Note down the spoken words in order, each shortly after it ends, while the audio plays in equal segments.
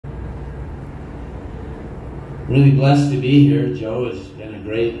Really blessed to be here. Joe has been a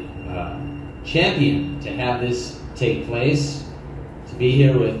great champion to have this take place, to be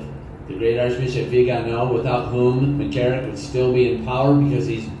here with the great Archbishop Vigano, without whom McCarrick would still be in power because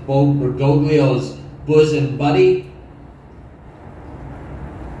he's Bergoglio's bosom buddy.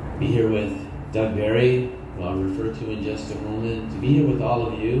 Be here with Doug Berry, who I'll refer to in just a moment. To be here with all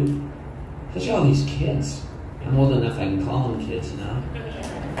of you, especially all these kids. I'm old enough I can call them kids now.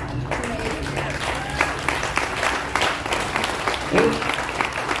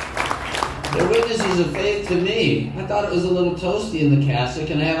 They're witnesses of faith to me. I thought it was a little toasty in the cassock,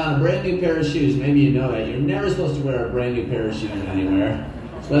 and I have on a brand new pair of shoes. Maybe you know that. You're never supposed to wear a brand new pair of shoes anywhere,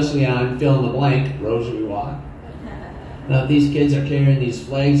 especially on fill in the blank, rosary walk. Now, if these kids are carrying these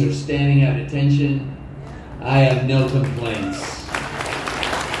flags or standing at attention, I have no complaints.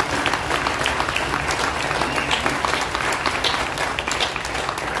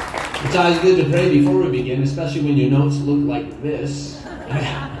 It's always good to pray before we begin, especially when your notes look like this.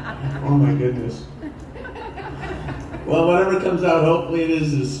 Oh my goodness. Well, whatever comes out, hopefully it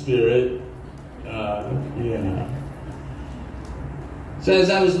is the Spirit. Yeah. So as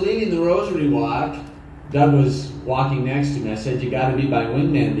I was leading the rosary walk, Doug was walking next to me. I said, you got to be my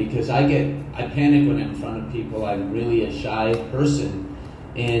wingman, because I panic when I'm in front of people. I'm really a shy person,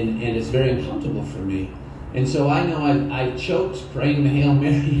 and it's very uncomfortable for me. And so I know I choked praying the Hail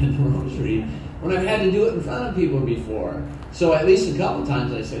Mary in the rosary when I've had to do it in front of people before. So at least a couple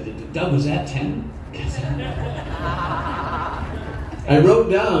times I said, Doug, was that 10? I wrote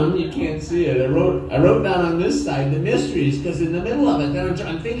down, you can't see it, I wrote down on this side the mysteries, because in the middle of it, then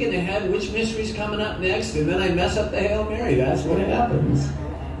I'm thinking ahead which mystery's coming up next, and then I mess up the Hail Mary. That's what happens.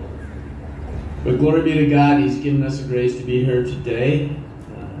 But glory be to God, He's given us the grace to be here today.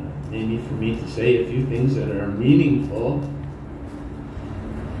 Maybe for me to say a few things that are meaningful.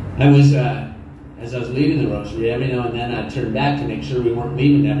 As I was leaving the rosary, every now and then I'd turn back to make sure we weren't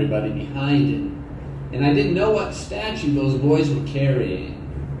leaving everybody behind. And I didn't know what statue those boys were carrying.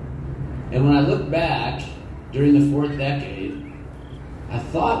 And when I looked back during the 4th decade, I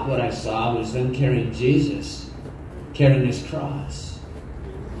thought what I saw was them carrying Jesus, carrying His cross.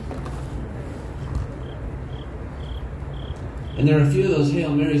 And there are a few of those Hail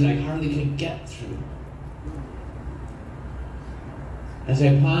Marys I hardly could get through. As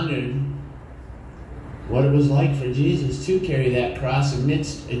I pondered what it was like for Jesus to carry that cross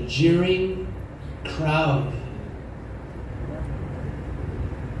amidst a jeering crowd.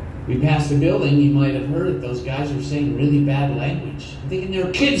 We passed a building, you might have heard it, those guys were saying really bad language. I'm thinking there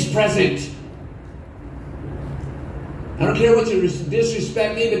are kids present. I don't care what you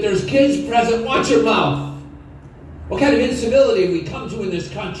disrespect me, but there's kids present. Watch your mouth. What kind of incivility have we come to in this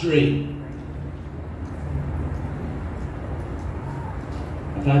country?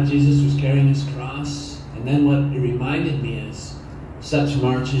 I thought Jesus was carrying His cross, and then what it reminded me is such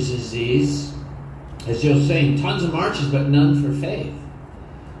marches as these, as Joe's saying, tons of marches, but none for faith.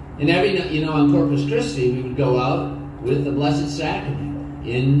 And on Corpus Christi, we would go out with the Blessed Sacrament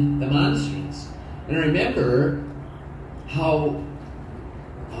in the monasteries. And I remember how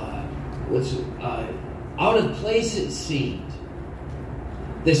out of place it seemed.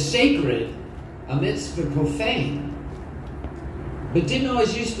 The sacred amidst the profane. But didn't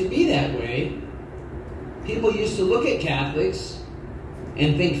always used to be that way. People used to look at Catholics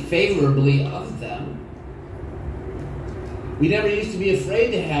and think favorably of them. We never used to be afraid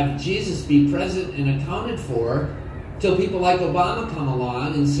to have Jesus be present and accounted for till people like Obama come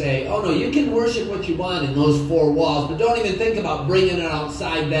along and say, oh no, you can worship what you want in those 4 walls, but don't even think about bringing it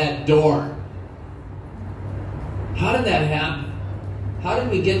outside that door. How did that happen? How did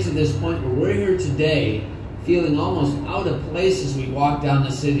we get to this point where we're here today feeling almost out of place as we walk down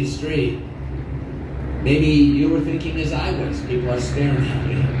the city street? Maybe you were thinking as I was. People are staring at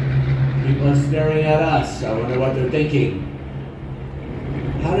me. People are staring at us. I wonder what they're thinking.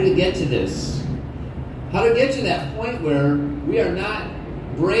 How did it get to this? How did it get to that point where we are not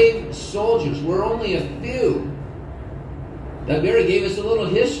brave soldiers? We're only a few. Doug Berry gave us a little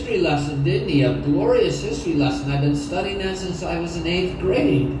history lesson, didn't he? A glorious history lesson. I've been studying that since I was in 8th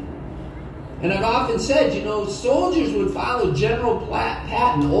grade. And I've often said, soldiers would follow General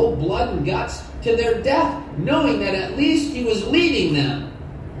Patton, old blood and guts, to their death, knowing that at least he was leading them.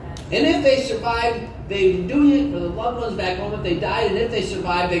 And if they survived, they were doing it for the loved ones back home. If they died, and if they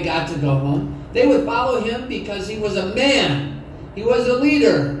survived, they got to go home. They would follow him because he was a man. He was a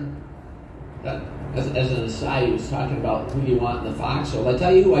leader. As an aside, he was talking about who you want in the foxhole. I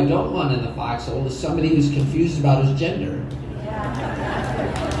tell you who I don't want in the foxhole is somebody who's confused about his gender.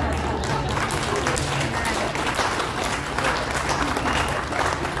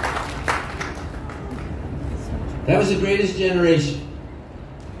 That was the greatest generation.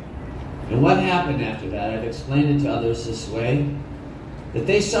 And what happened after that? I've explained it to others this way. That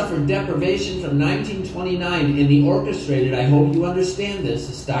they suffered deprivation from 1929 in the orchestrated, I hope you understand this,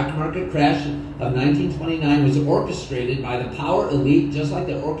 the stock market crash of 1929 was orchestrated by the power elite, just like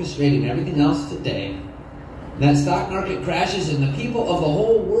they're orchestrating everything else today. That stock market crashes and the people of the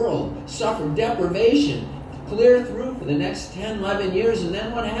whole world suffered deprivation clear through for the next 10, 11 years. And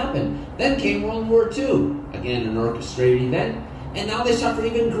then what happened? Then came World War II, again an orchestrated event, and now they suffer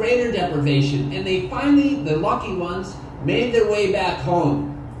even greater deprivation. And they finally, the lucky ones, made their way back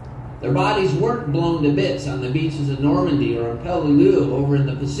home. Their bodies weren't blown to bits on the beaches of Normandy or in Peleliu over in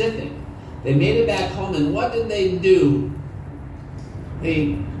the Pacific. They made it back home, and what did they do?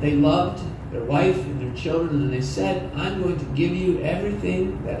 They loved their wife and their children, and they said, I'm going to give you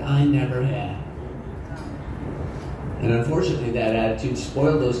everything that I never had. And unfortunately, that attitude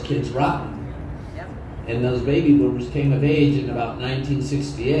spoiled those kids rotten. Yep. And those baby boomers came of age in about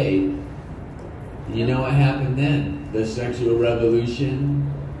 1968. And you know what happened then? The sexual revolution,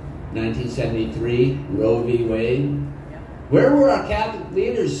 1973, Roe v. Wade. Yep. Where were our Catholic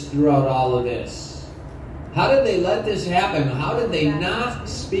leaders throughout all of this? How did they let this happen? How did they not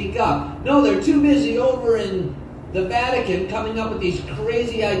speak up? No, they're too busy over in the Vatican coming up with these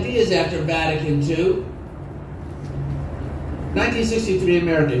crazy ideas after Vatican II. 1963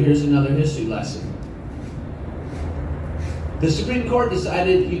 America, here's another history lesson. The Supreme Court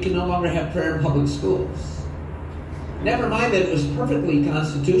decided you can no longer have prayer in public schools. Never mind that it was perfectly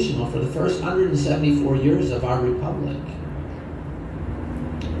constitutional for the first 174 years of our republic.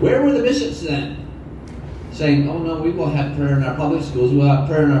 Where were the bishops then? Saying, oh no, we will have prayer in our public schools, we'll have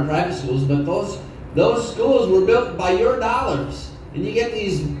prayer in our private schools, but those schools were built by your dollars. And you get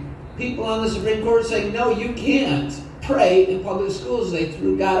these people on the Supreme Court saying, no, you can't pray in public schools. They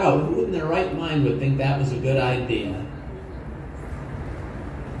threw God out. Who in their right mind would think that was a good idea?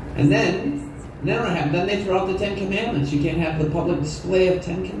 And then what happened? Then they throw out the 10 Commandments. You can't have the public display of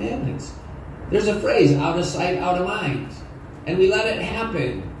 10 Commandments. There's a phrase, out of sight, out of mind. And we let it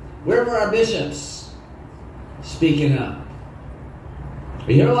happen. Where were our bishops speaking up?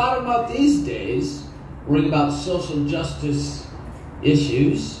 We hear a lot about these days, worrying about social justice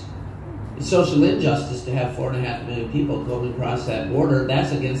issues. It's social injustice to have 4.5 million people going across that border.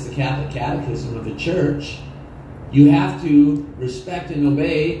 That's against the Catholic Catechism of the Church. You have to respect and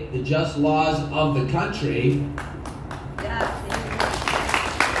obey the just laws of the country.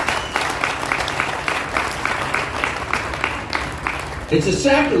 It's a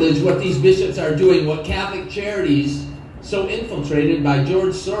sacrilege what these bishops are doing, what Catholic Charities, so infiltrated by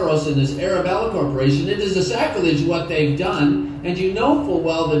George Soros and this Arabella Corporation. It is a sacrilege what they've done, and you know full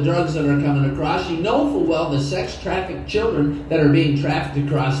well the drugs that are coming across. You know full well the sex-trafficked children that are being trafficked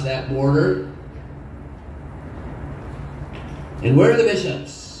across that border. And where are the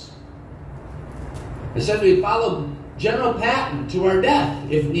bishops? They said we follow General Patton to our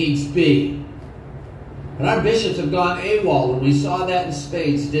death, if needs be. But our bishops have gone AWOL, and we saw that in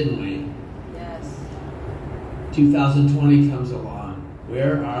spades, didn't we? Yes. 2020 comes along.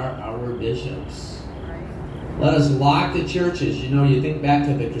 Where are our bishops? Right. Let us lock the churches. You know, you think back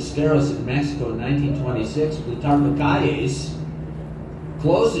to the Cristeros in Mexico in 1926, Plutarco Calles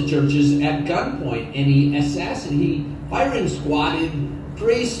closed the churches at gunpoint, and he firing squatted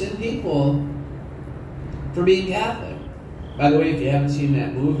priests and people for being Catholic. By the way, if you haven't seen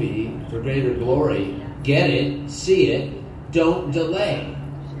that movie, For Greater Glory, get it, see it, don't delay.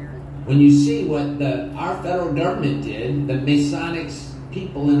 When you see what our federal government did, the Masonic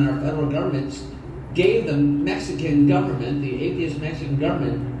people in our federal government gave the Mexican government, the atheist Mexican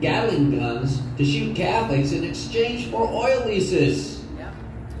government, Gatling guns to shoot Catholics in exchange for oil leases. Yep.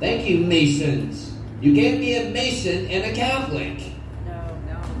 Thank you, Masons. You can't be a Mason and a Catholic. No.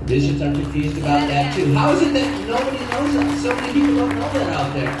 Bishops are confused about that too. How is it that nobody knows that? So many people don't know that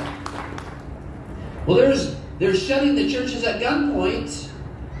out there. Well, they're shutting the churches at gunpoint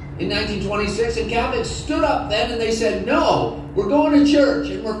in 1926, and Catholics stood up then and they said, no, we're going to church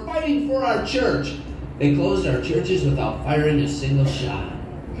and we're fighting for our church. They closed our churches without firing a single shot,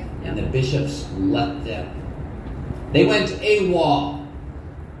 and the bishops let them. They went AWOL.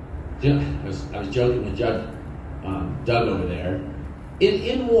 I was joking with Doug over there.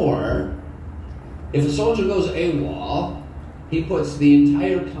 In war, if a soldier goes AWOL, he puts the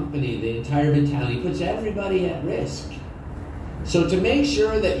entire company, the entire battalion, he puts everybody at risk. So to make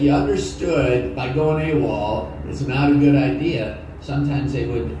sure that you understood by going AWOL, it's not a good idea, sometimes they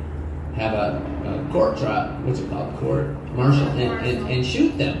would have a court trial, what's it called, court martial, and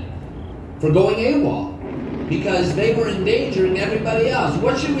shoot them for going AWOL. because they were endangering everybody else.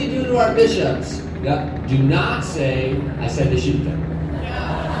 What should we do to our bishops? Yep. Do not say, I said to shoot them.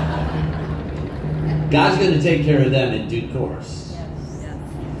 God's going to take care of them in due course.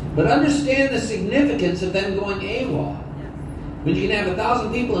 But understand the significance of them going AWOL. When you can have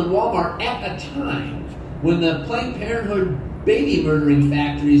 1,000 people in Walmart at a time, when the Planned Parenthood baby murdering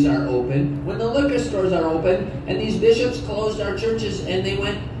factories are open, when the liquor stores are open, and these bishops closed our churches and they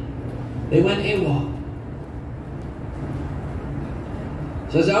went AWOL.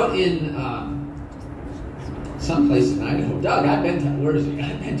 So I was out in some place in Idaho. Doug, I've been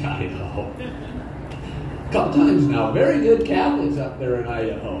to Idaho. A couple times now. Very good Catholics up there in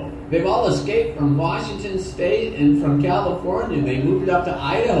Idaho. They've all escaped from Washington State and from California. They moved up to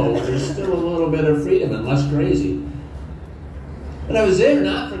Idaho where there's still a little bit of freedom and less crazy. But I was there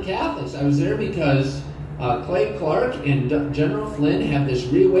not for Catholics. I was there because Clay Clark and General Flynn have this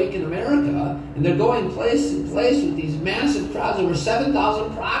Reawaken America, and they're going place to place with these massive crowds. Over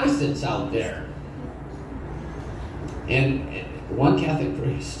 7,000 Protestants out there. And one Catholic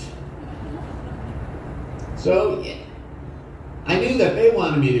priest. So I knew that they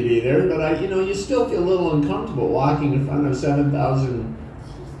wanted me to be there, but you still feel a little uncomfortable walking in front of 7,000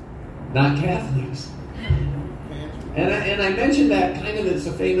 not Catholics. And I mentioned that kind of, it's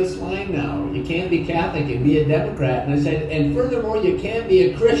a famous line now. You can't be Catholic and be a Democrat. And I said, and furthermore, you can't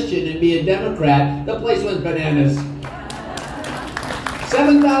be a Christian and be a Democrat. The place went bananas.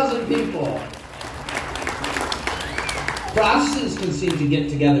 7,000 people. Protestants can seem to get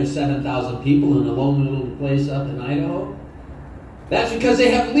together 7,000 people in a lone little place up in Idaho. That's because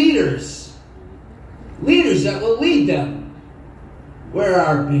they have leaders. Leaders that will lead them. Where are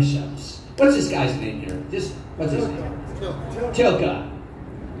our bishops? What's this guy's name here? What's his name? Tilka.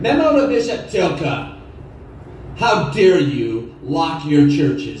 Memo to Bishop Tilka. How dare you lock your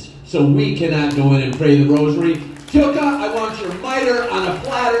churches so we cannot go in and pray the rosary? Tilka, I want your mitre on a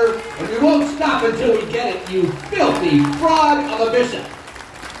platter, and we won't stop until we get it, you filthy fraud of a bishop.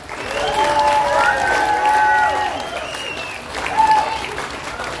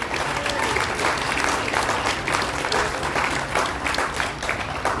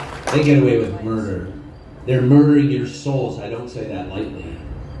 They get away with murder. They're murdering your souls. I don't say that lightly.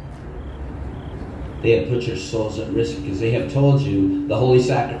 They have put your souls at risk because they have told you the holy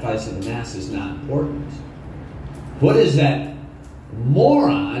sacrifice of the Mass is not important. What is that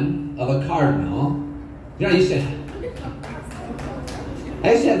moron of a cardinal? I used to have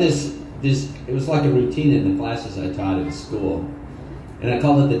this, it was like a routine in the classes I taught in school. And I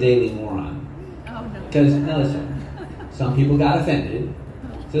called it the Daily Moron. Because, now listen, some people got offended.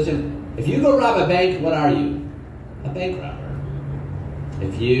 So listen, if you go rob a bank, what are you? A bank robber.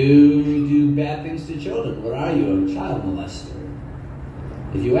 If you do bad things to children, what are you? A child molester.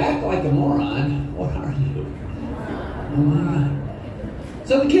 If you act like a moron, what are you? A moron.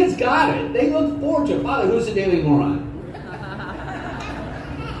 So the kids got it. They looked forward to it. Father, who's the Daily Moron?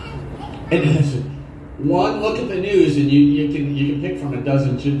 And one look at the news, and you can pick from a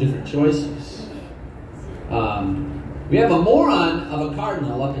dozen different choices. We have a moron of a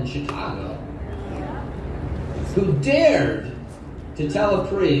cardinal up in Chicago who dared to tell a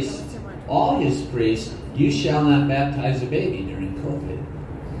priest, all his priests, you shall not baptize a baby during COVID.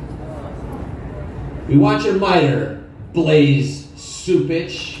 We want your mitre, Blaze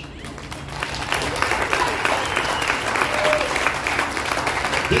Supich.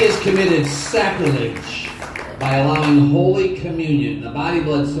 He has committed sacrilege by allowing Holy Communion, the body,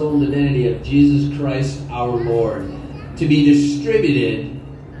 blood, soul, and divinity of Jesus Christ our Lord, to be distributed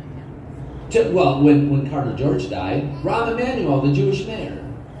to, well, when Cardinal George died, Rahm Emanuel, the Jewish mayor,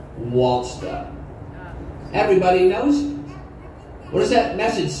 waltzed up. Everybody knows it. What does that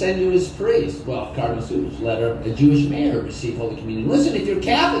message send to his priest? Well, Cardinal Supich let a Jewish mayor receive Holy Communion. Listen, if you're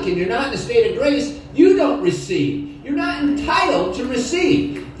Catholic and you're not in a state of grace, you don't receive. You're not entitled to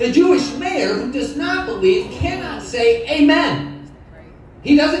receive. The Jewish mayor who does not believe cannot say amen.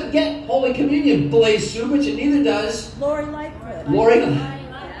 He doesn't get Holy Communion, Blaze Supich, and neither does Lori Lightfoot. Lori Lightfoot.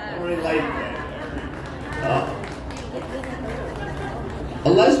 A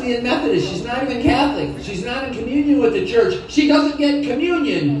lesbian Methodist. She's not even Catholic. She's not in communion with the church. She doesn't get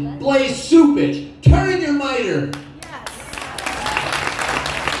communion. Blaze Supich. Turn in your mitre. Yes.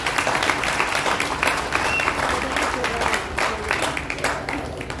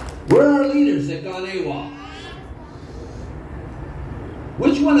 Where are leaders that gone AWOL?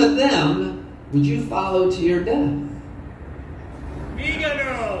 Which one of them would you follow to your death?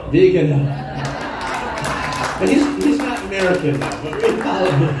 Vigano. But he's not American now, but we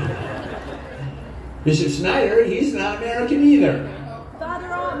follow him. Bishop Snyder, he's not American either.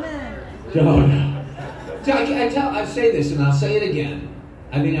 Father Altman. No. So I say this, and I'll say it again.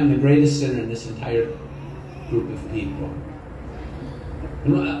 I think I'm the greatest sinner in this entire group of people.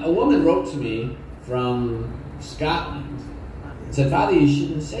 And a woman wrote to me from Scotland and said, Father, you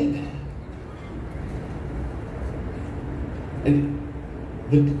shouldn't say that. And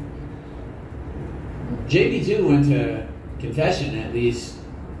JB2 went to confession at least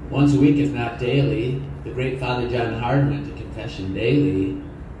once a week, if not daily. The great Father John Hard went to confession daily.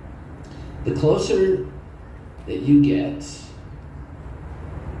 The closer that you get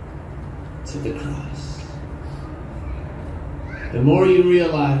to the cross, the more you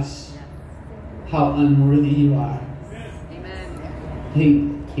realize how unworthy you are.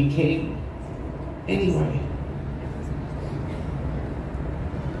 Amen. He came anyway.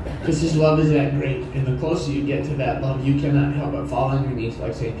 Because his love is that great. And the closer you get to that love, you cannot help but fall on your knees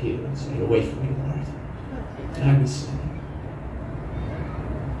like St. Peter and say, away from me, Lord. I'm a sinner.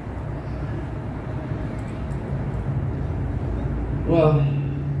 Well,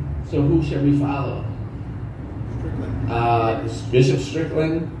 so who shall we follow? Bishop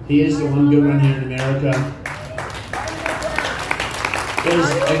Strickland. He is the one good one here in America.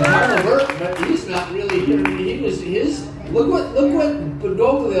 And Carl Burke, but he's not really here. He was his. Look what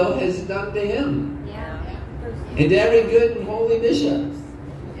Bergoglio has done to him, and to every good and holy bishop,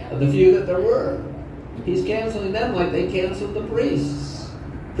 of the few that there were. He's canceling them like they canceled the priests.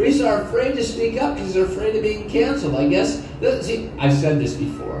 Priests are afraid to speak up because they're afraid of being canceled. I guess. See, I've said this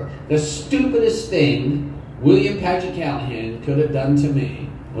before. The stupidest thing William Patrick Callahan could have done to me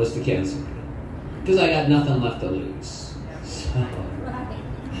was to cancel me, because I got nothing left to lose. So,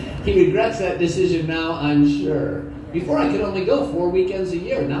 he regrets that decision now, I'm sure. Before I could only go 4 weekends a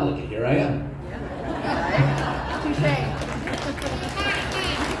year. Now look at here I am.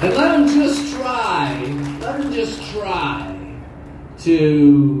 And let him just try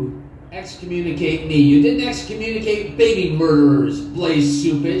to excommunicate me. You didn't excommunicate baby murderers, Blaise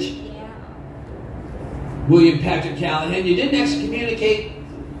Supich. William Patrick Callahan. You didn't excommunicate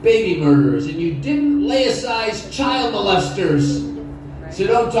baby murderers. And you didn't laicize child molesters. So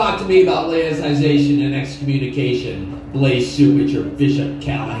don't talk to me about laicization and excommunication, Blaise Supich or Bishop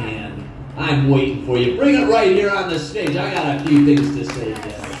Callahan. I'm waiting for you. Bring it right here on the stage. I got a few things to say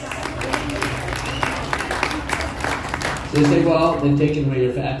yet. So they say, well, they've taken away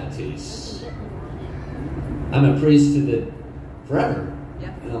your faculties. I'm a priest to the forever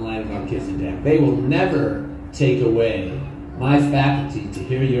in the line of Melchizedek. They will never take away my faculty to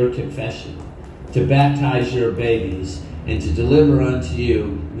hear your confession, to baptize your babies, and to deliver unto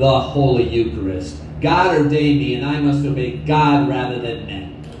you the Holy Eucharist. God ordained me, and I must obey God rather than men.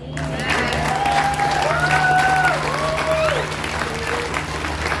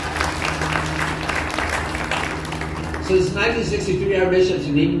 So since 1963, our bishops,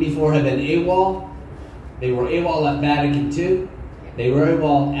 and even before, have been AWOL. They were AWOL at Vatican II. They were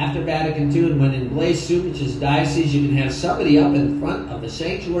AWOL after Vatican II, and when in Blaise Supich's diocese, you can have somebody up in front of the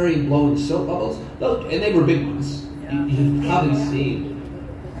sanctuary blowing soap bubbles. And they were big ones. You've probably seen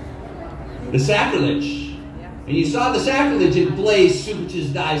the sacrilege. And you saw the sacrilege in Blaise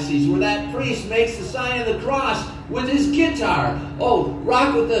Supich's diocese, where that priest makes the sign of the cross with his guitar. Oh,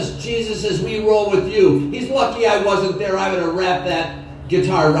 rock with us, Jesus, as we roll with you. He's lucky I wasn't there. I would have wrapped that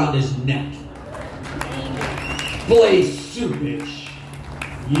guitar around his neck. Blaise Supich,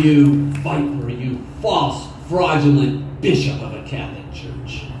 you viper, you false, fraudulent bishop of a Catholic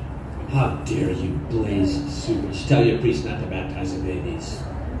Church. How dare you, Blaise Supich, tell your priest not to baptize the babies.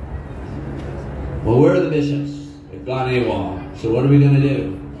 Well, where are the bishops? They've gone AWOL. So what are we going to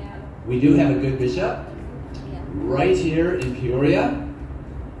do? We do have a good bishop right here in Peoria.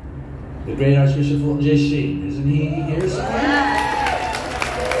 The great Archbishop Fulton J. Sheen. Isn't he here somewhere?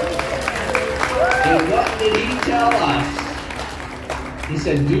 And what did he tell us? He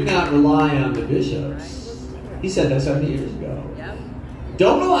said, do not rely on the bishops. He said that 70 years ago.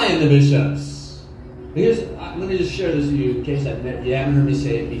 Don't rely on the bishops. Let me just share this with you in case you haven't heard me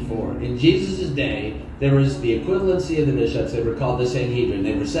say it before. In Jesus' day, there was the equivalency of the bishops. They were called the Sanhedrin.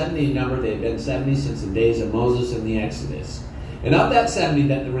 They were 70 in number. They had been 70 since the days of Moses and the Exodus. And of that 70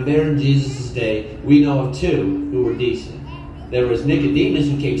 that were there in Jesus' day, we know of 2 who were decent. There was Nicodemus,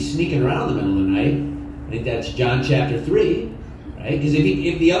 who came sneaking around in the middle of the night. I think that's John chapter 3. Right? Because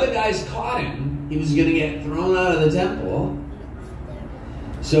if the other guys caught him, he was going to get thrown out of the temple.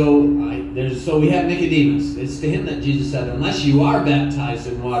 So we have Nicodemus. It's to him that Jesus said, unless you are baptized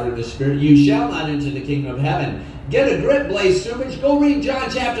in water and the Spirit, you shall not enter the kingdom of heaven. Get a grip, Blaise Supich. Go read John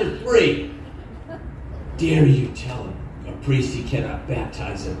chapter 3. Dare you tell a priest he cannot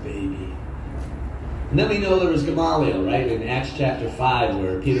baptize a baby? And then we know there was Gamaliel, right? In Acts chapter 5,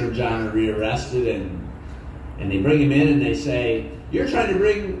 where Peter and John are rearrested, and And they bring him in and they say, "You're trying to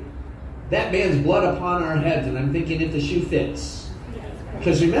bring that man's blood upon our heads." And I'm thinking, if the shoe fits.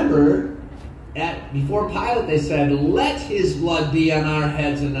 Because remember, before Pilate they said, "Let his blood be on our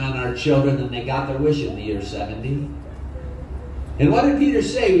heads and on our children." And they got their wish in the year 70. And what did Peter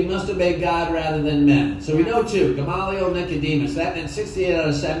say? We must obey God rather than men. So we know too, Gamaliel, Nicodemus, that meant 68 out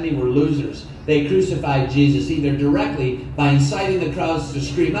of 70 were losers. They crucified Jesus either directly by inciting the crowds to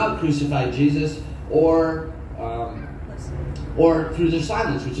scream out, "Crucify Jesus," or through their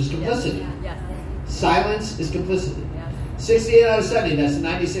silence, which is complicity. Yes. Silence is complicity. Yes. 68 out of 70, that's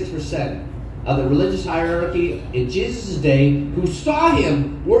 96% of the religious hierarchy in Jesus' day, who saw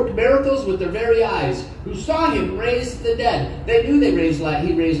him work miracles with their very eyes, who saw him raise the dead. They knew he raised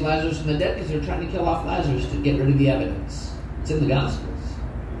Lazarus from the dead because they were trying to kill off Lazarus to get rid of the evidence. It's in the Gospels.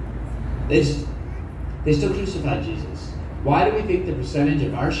 They still crucified Jesus. Why do we think the percentage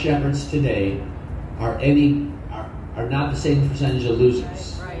of our shepherds today are not the same percentage of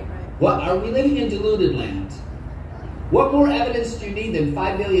losers? Right. What are we living in deluded land? What more evidence do you need than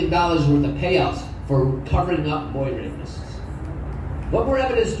 $5 million worth of payouts for covering up boy rapists? What more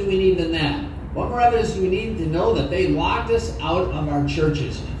evidence do we need than that? What more evidence do we need to know that they locked us out of our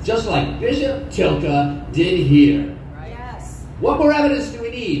churches, just like Bishop Tilka did here? Right. Yes. What more evidence do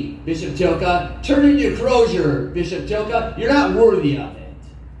we need, Bishop Tilka? Turn in your crozier, Bishop Tilka. You're not worthy of it.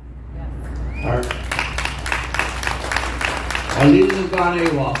 Yes. Our leaders have gone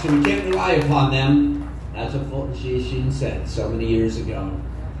AWOL, so we can't rely upon them. That's what Fulton Sheen said so many years ago.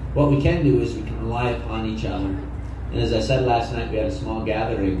 What we can do is we can rely upon each other. And as I said last night, we had a small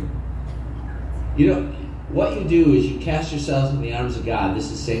gathering. What you do is you cast yourselves in the arms of God.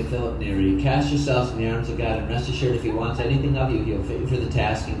 This is St. Philip Neri. You cast yourselves in the arms of God, and rest assured, if he wants anything of you, he'll fit you for the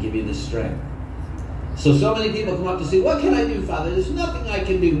task and give you the strength. So many people come up to say, "What can I do, Father? There's nothing I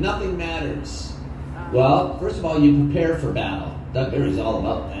can do. Nothing matters." Well, first of all, you prepare for battle. Doug Berry's all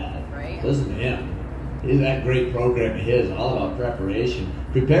about that. Right. Listen to him. That great program of his, all about preparation.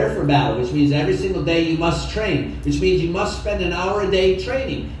 Prepare for battle, which means every single day you must train, which means you must spend an hour a day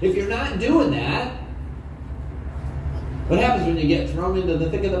training. If you're not doing that, what happens when you get thrown into the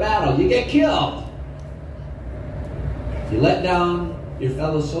thick of the battle? You get killed. You let down your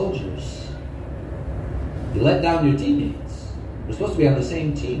fellow soldiers. You let down your teammates. We're supposed to be on the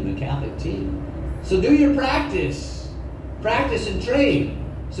same team, the Catholic team. So do your practice. Practice and train.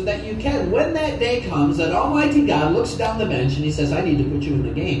 So that you can, when that day comes, that Almighty God looks down the bench and he says, "I need to put you in the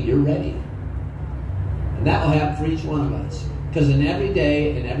game. You're ready." And that will happen for each one of us. Because in every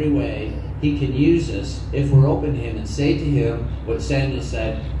day, in every way, he can use us if we're open to him and say to him what Samuel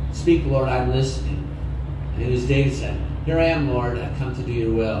said, "Speak, Lord, I'm listening." And as David said, "Here I am, Lord, I've come to do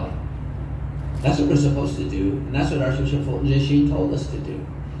your will." That's what we're supposed to do. And that's what Archbishop Fulton J. Sheen told us to do.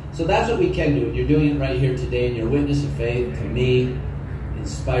 So that's what we can do. And you're doing it right here today. And your witness of faith to me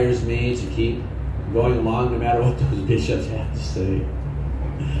inspires me to keep going along no matter what those bishops have to say.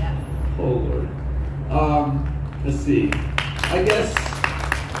 Yeah. Oh, Lord. Let's see. I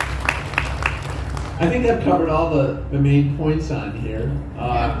think I've covered all the main points on here.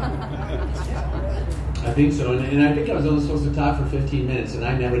 I think so. And I think I was only supposed to talk for 15 minutes, and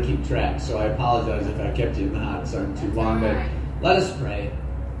I never keep track, so I apologize if I kept you in the hot sun too long. But let us pray.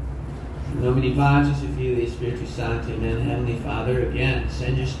 In nomine Patris et Filii et Spiritus Sancti, amen. Heavenly Father, again,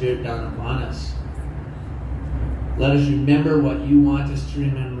 send your Spirit down upon us. Let us remember what you want us to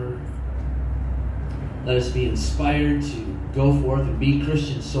remember. Let us be inspired to go forth and be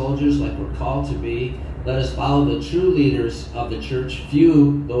Christian soldiers like we're called to be. Let us follow the true leaders of the church,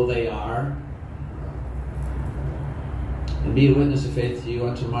 few though they are, and be a witness of faith to you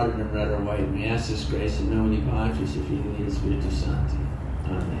unto martyrdom, red or white. And we ask this grace in nomine Patris et Filii et Spiritus Sancti.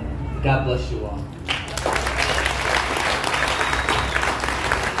 Amen. God bless you all.